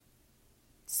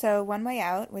So One Way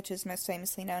Out, which is most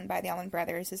famously known by the Allman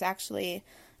Brothers, is actually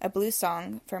a blues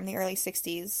song from the early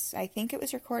 60s. I think it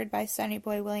was recorded by Sonny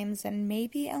Boy Williams and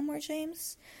maybe Elmore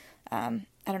James. I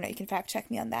don't know, you can fact check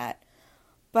me on that.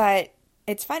 But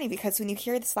it's funny because when you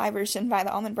hear this live version by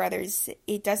the Allman Brothers,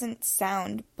 it doesn't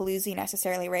sound bluesy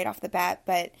necessarily right off the bat,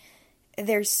 but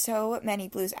there's so many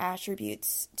blues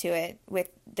attributes to it, with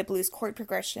the blues chord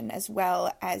progression as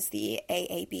well as the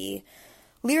AAB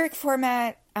lyric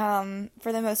format.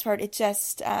 For the most part, it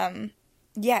just,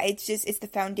 it's the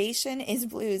foundation is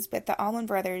blues, but the Allman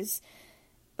Brothers,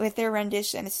 with their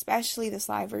rendition, especially this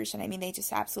live version, I mean, they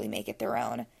just absolutely make it their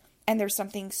own. And there's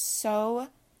something so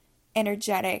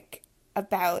energetic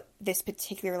about this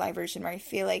particular live version where I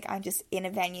feel like I'm just in a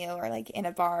venue or like in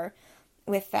a bar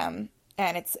with them,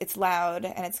 and it's loud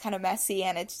and it's kind of messy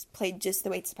and it's played just the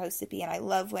way it's supposed to be. And I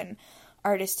love when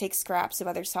artists take scraps of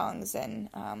other songs and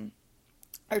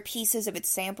or pieces of its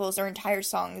samples or entire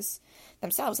songs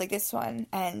themselves, like this one,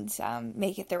 and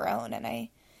make it their own. And I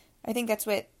think that's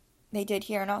what they did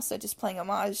here, and also just playing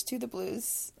homage to the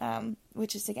blues,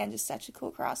 which is, again, just such a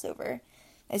cool crossover.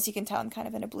 As you can tell, I'm kind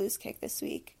of in a blues kick this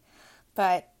week.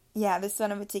 But, yeah, this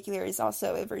one in particular is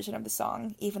also a version of the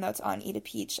song. Even though it's on Eat a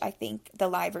Peach, I think the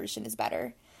live version is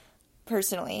better.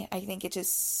 Personally, I think it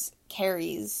just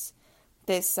carries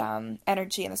this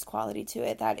energy and this quality to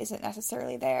it that isn't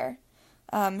necessarily there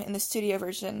in the studio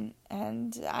version,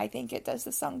 and I think it does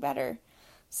the song better.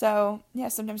 So, yeah,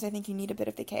 sometimes I think you need a bit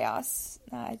of the chaos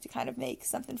to kind of make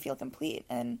something feel complete,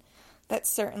 and that's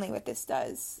certainly what this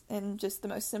does in just the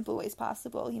most simple ways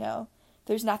possible. You know,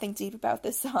 there's nothing deep about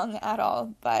this song at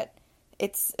all, but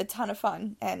it's a ton of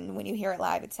fun, and when you hear it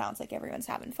live, it sounds like everyone's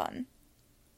having fun.